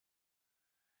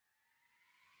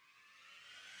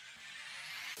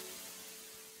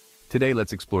Today,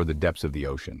 let's explore the depths of the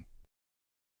ocean.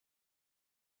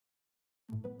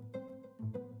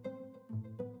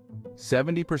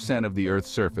 Seventy percent of the Earth's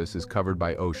surface is covered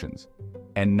by oceans,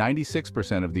 and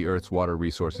 96% of the Earth's water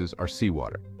resources are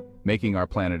seawater, making our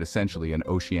planet essentially an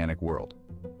oceanic world.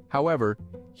 However,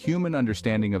 human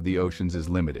understanding of the oceans is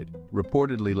limited,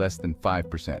 reportedly less than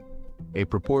 5%, a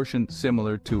proportion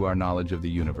similar to our knowledge of the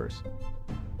universe.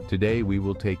 Today, we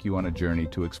will take you on a journey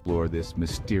to explore this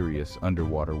mysterious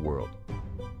underwater world.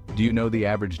 Do you know the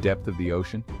average depth of the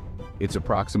ocean? It's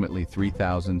approximately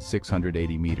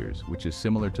 3,680 meters, which is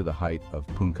similar to the height of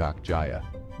Puncak Jaya,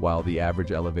 while the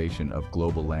average elevation of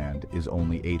global land is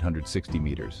only 860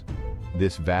 meters.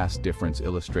 This vast difference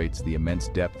illustrates the immense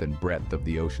depth and breadth of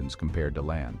the oceans compared to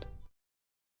land.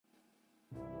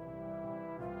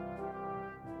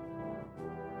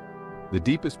 The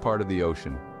deepest part of the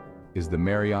ocean is the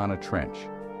Mariana Trench,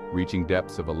 reaching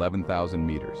depths of 11,000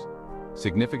 meters,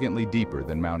 significantly deeper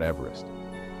than Mount Everest.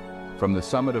 From the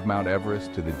summit of Mount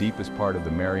Everest to the deepest part of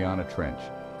the Mariana Trench,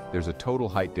 there's a total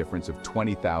height difference of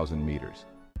 20,000 meters.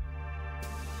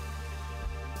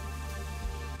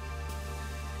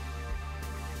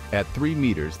 At 3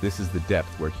 meters, this is the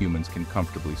depth where humans can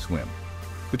comfortably swim.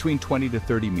 Between 20 to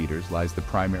 30 meters lies the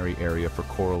primary area for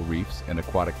coral reefs and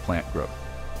aquatic plant growth.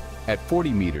 At 40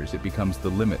 meters, it becomes the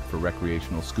limit for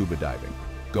recreational scuba diving.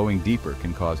 Going deeper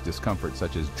can cause discomfort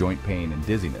such as joint pain and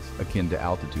dizziness, akin to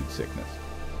altitude sickness.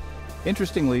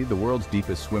 Interestingly, the world's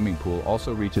deepest swimming pool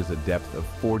also reaches a depth of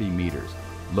 40 meters,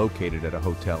 located at a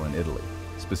hotel in Italy,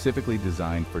 specifically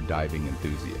designed for diving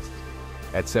enthusiasts.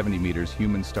 At 70 meters,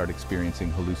 humans start experiencing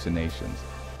hallucinations,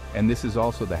 and this is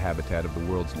also the habitat of the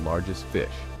world's largest fish,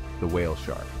 the whale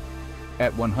shark.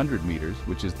 At 100 meters,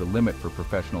 which is the limit for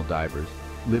professional divers,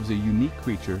 lives a unique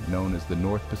creature known as the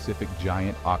North Pacific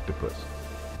giant octopus,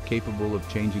 capable of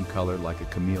changing color like a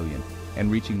chameleon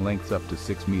and reaching lengths up to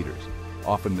 6 meters,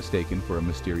 often mistaken for a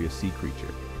mysterious sea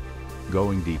creature.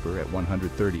 Going deeper at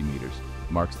 130 meters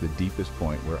marks the deepest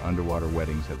point where underwater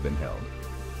weddings have been held.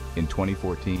 In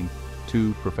 2014,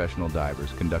 2 professional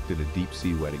divers conducted a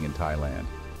deep-sea wedding in Thailand,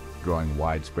 drawing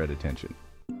widespread attention.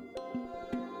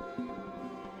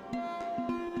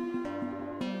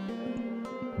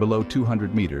 Below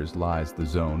 200 meters lies the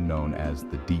zone known as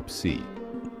the deep sea,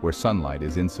 where sunlight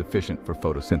is insufficient for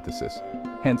photosynthesis,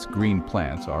 hence green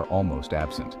plants are almost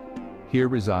absent. Here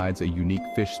resides a unique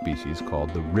fish species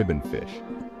called the ribbonfish.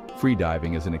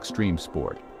 Freediving is an extreme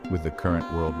sport, with the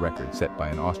current world record set by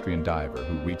an Austrian diver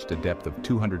who reached a depth of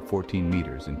 214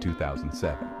 meters in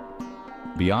 2007.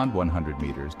 Beyond 100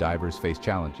 meters, divers face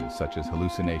challenges such as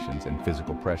hallucinations and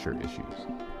physical pressure issues.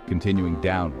 Continuing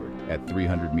downward at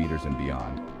 300 meters and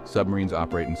beyond, submarines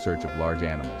operate in search of large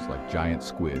animals like giant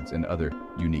squids and other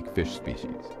unique fish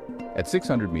species. At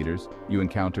 600 meters, you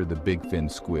encounter the big fin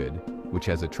squid, which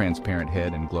has a transparent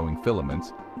head and glowing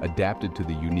filaments, adapted to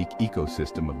the unique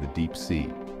ecosystem of the deep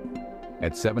sea.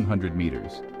 At 700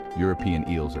 meters, European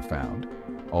eels are found.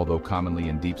 Although commonly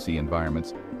in deep-sea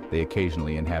environments, they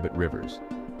occasionally inhabit rivers.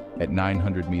 At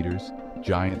 900 meters,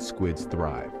 giant squids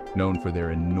thrive, known for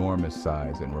their enormous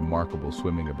size and remarkable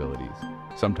swimming abilities,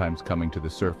 sometimes coming to the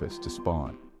surface to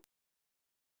spawn.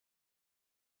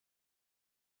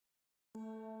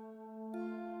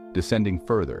 Descending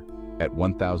further, at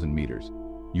 1,000 meters,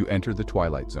 you enter the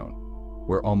Twilight Zone,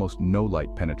 where almost no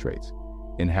light penetrates,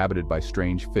 inhabited by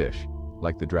strange fish,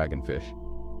 like the dragonfish.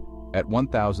 At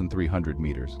 1,300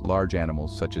 meters, large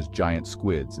animals such as giant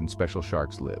squids and special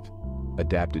sharks live,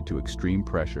 adapted to extreme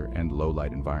pressure and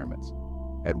low-light environments.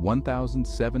 At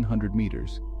 1,700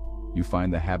 meters, you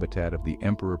find the habitat of the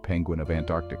emperor penguin of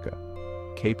Antarctica,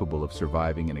 capable of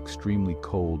surviving in extremely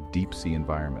cold, deep-sea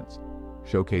environments,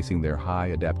 showcasing their high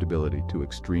adaptability to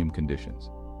extreme conditions.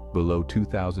 Below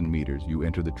 2,000 meters, you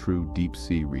enter the true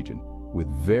deep-sea region, with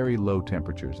very low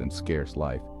temperatures and scarce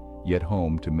life, yet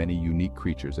home to many unique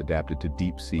creatures adapted to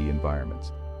deep-sea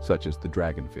environments, such as the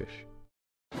dragonfish.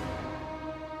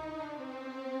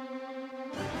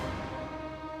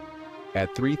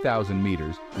 At 3,000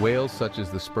 meters, whales such as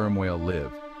the sperm whale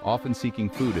live, often seeking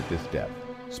food at this depth.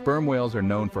 Sperm whales are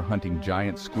known for hunting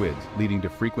giant squids, leading to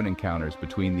frequent encounters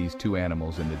between these two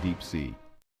animals in the deep sea.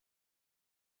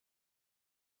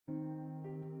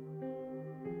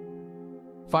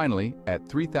 Finally, at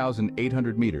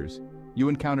 3,800 meters, you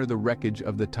encounter the wreckage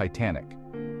of the Titanic,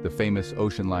 the famous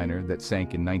ocean liner that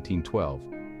sank in 1912,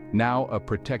 now a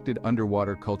protected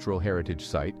underwater cultural heritage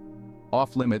site,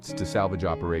 off-limits to salvage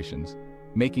operations,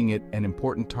 making it an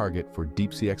important target for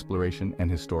deep-sea exploration and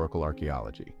historical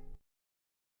archaeology.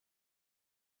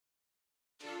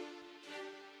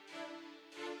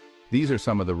 These are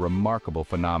some of the remarkable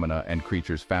phenomena and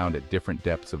creatures found at different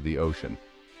depths of the ocean,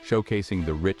 showcasing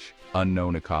the rich,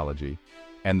 unknown ecology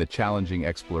and the challenging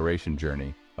exploration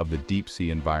journey of the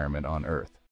deep-sea environment on Earth.